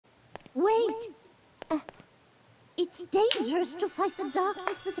Wait! It's dangerous to fight the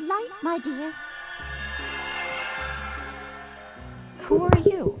darkness with light, my dear. Who are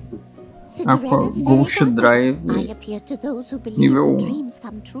you? Cinderella's Ghost fairy Drive godmother. I appear to those who believe nível that dreams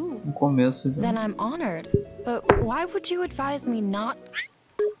come true. no começo já. Then I'm honored. But why would you advise me not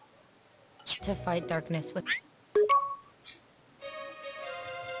to fight darkness with...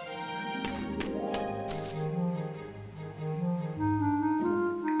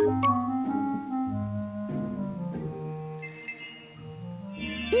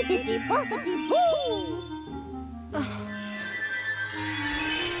 Bibbidi bobbidi boo!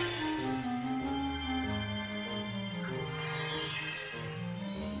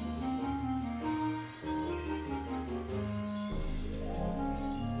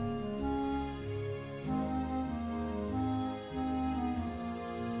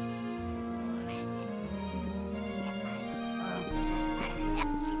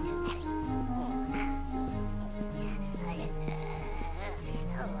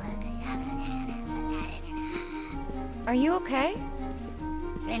 Are you okay?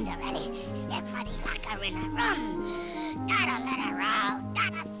 Flinderelli, step muddy like her in a run. Gotta let her out.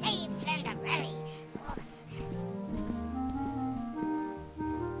 Gotta save Flinderelli.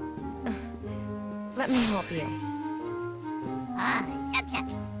 Let me help you. Zug.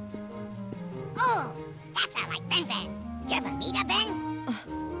 Oh, that's how like Ben Vans. Did you ever meet a Ben?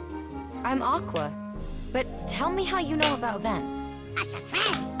 I'm Aqua. But tell me how you know about Ven. Us a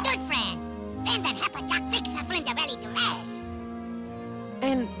friend. Good friend. Van help a Jack fix a Flinderelli to rest.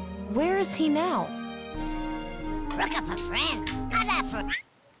 And where is he now? Looking for friend. Not for...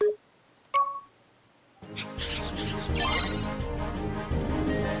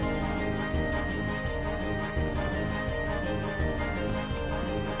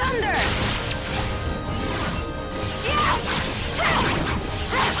 Thunder!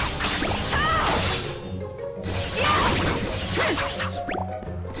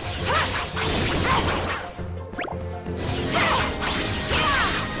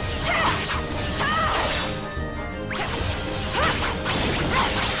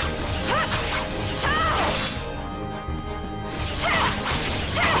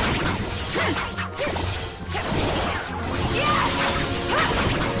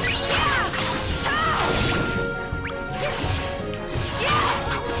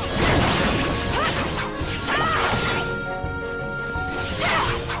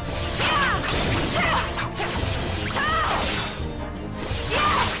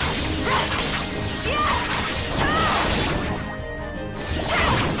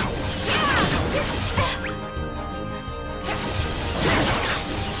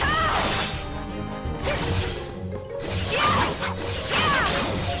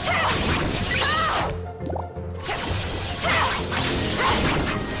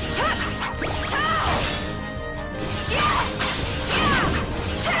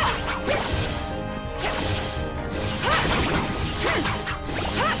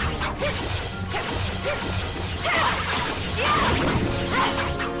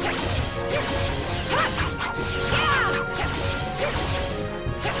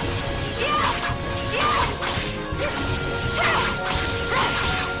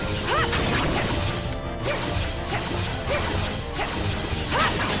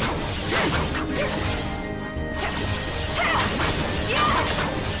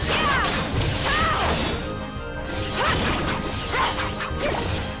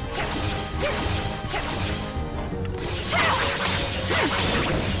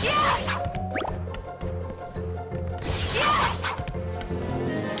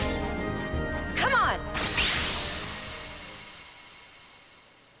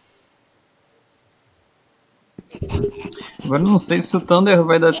 Agora não sei se o Thunder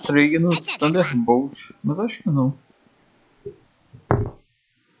vai dar trigger no Thunderbolt, mas acho que não.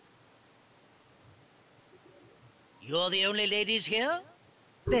 You're the only ladies here?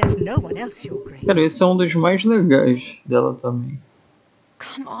 There's no one else, Your Grace. Cara, esse é um dos mais legais dela também.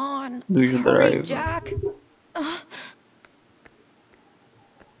 Come on. Dos Hurry, Drive. Jack.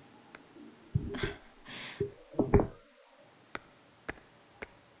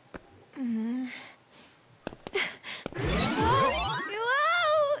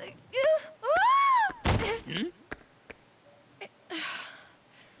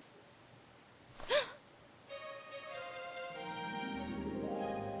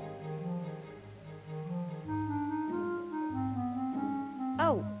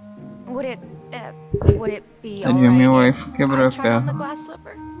 Oh, would it be Tadinha, minha alright waifu if quebrou I a tried on the perna. glass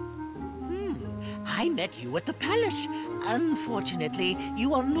slipper? I met you at the palace. Unfortunately,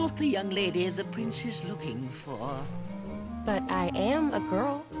 you are not the young lady the prince is looking for. But I am a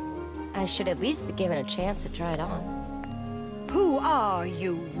girl. I should at least be given a chance to try it on. Who are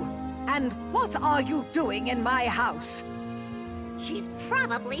you? And what are you doing in my house? She's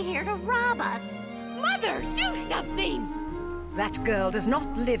probably here to rob us. Mother, do something! That girl does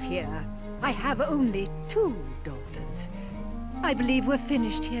not live here. I have only 2 daughters. I believe we're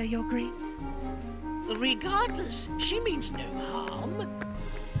finished here, Your Grace. Regardless, she means no harm.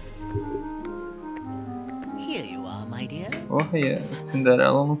 Here you are, my dear. Olha, a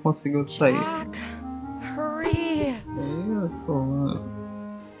Cinderela não conseguiu sair. Jack, hurry!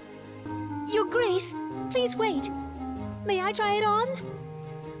 Your Grace, please wait. May I try it on?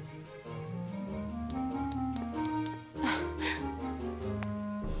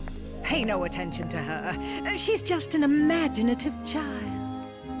 Pay no attention to her. She's just an imaginative child.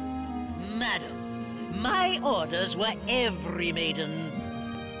 Madam, my orders were every maiden.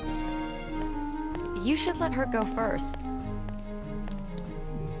 You should let her go first.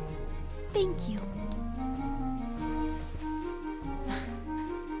 Thank you.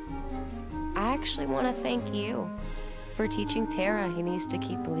 I actually want to thank you for teaching Tara he needs to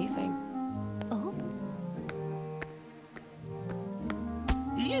keep believing. Oh?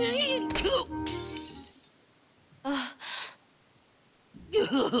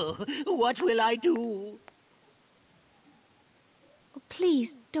 What will I do?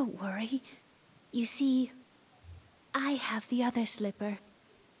 Please, don't worry. You see, I have the other slipper.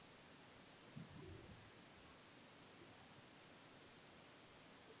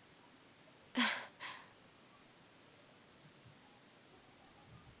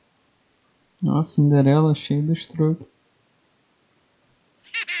 Nossa, Cinderela cheia dos truques.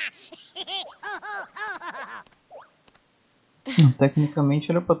 Tecnicamente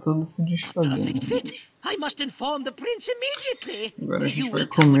era pra tudo se desfazer. Perfect fit. I must inform the prince immediately. Agora a gente You vai will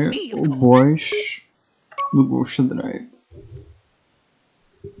come with comer me, of o course. boss do Ghost Drive.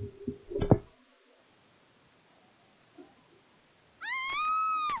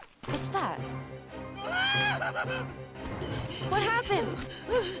 What's that? What happened?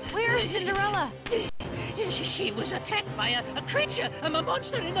 Where is Cinderella? She was attacked by a creature, a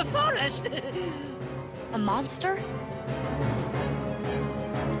monster in the forest. A monster?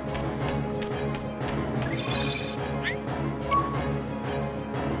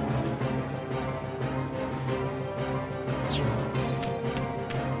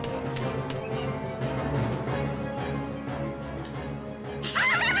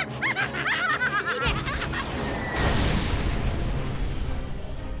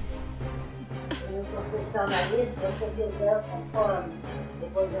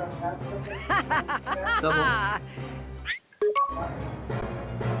 Tá bom.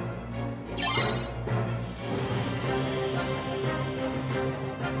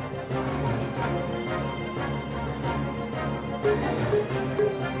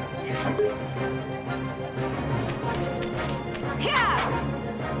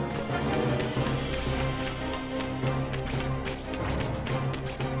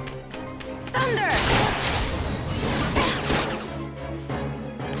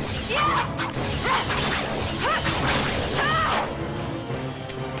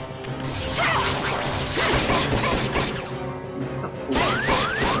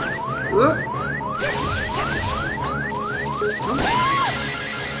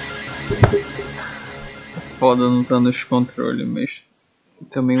 Foda não tá nos controles, mas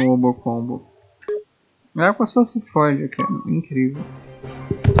também o Obo Combo. A água só se fode, cara. Incrível.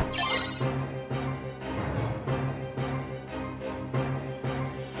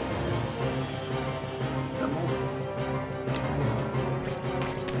 Tá bom.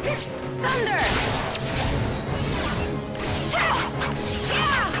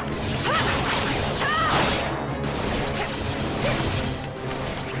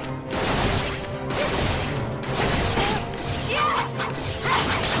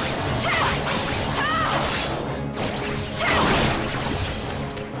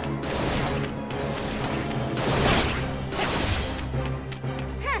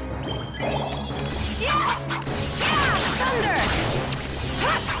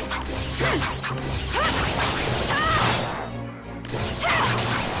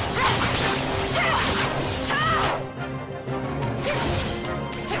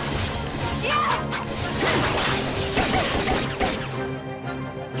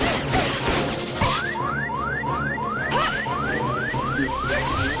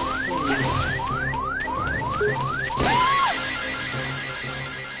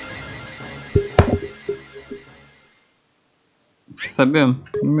 Sabemos?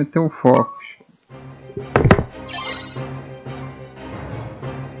 Vou meter o Focus.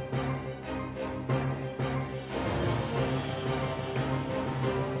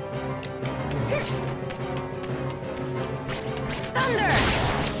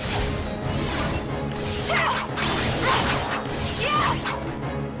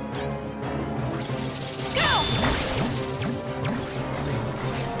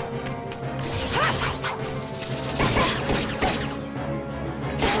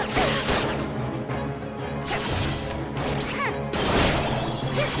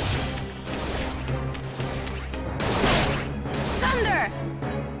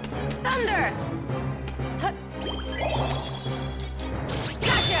 Thunder!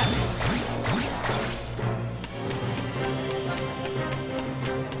 Gotcha!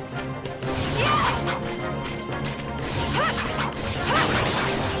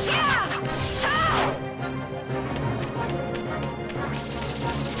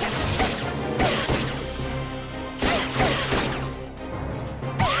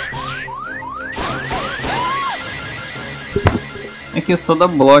 É que só dá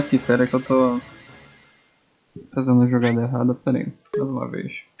bloco, cara, que eu tô fazendo a jogada errada. Pera aí, mais uma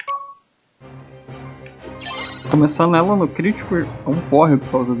vez. Começar nela no crítico é um porre por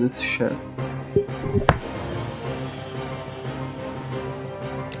causa desse chefe.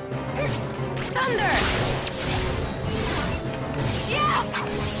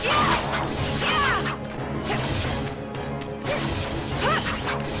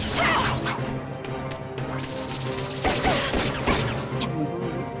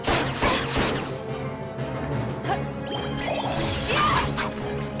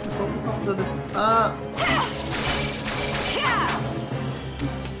 Ah!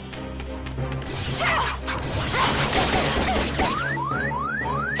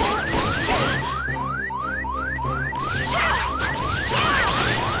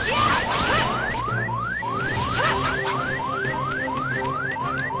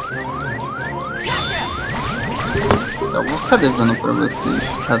 Eu vou ficar devendo pra vocês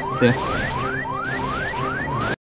até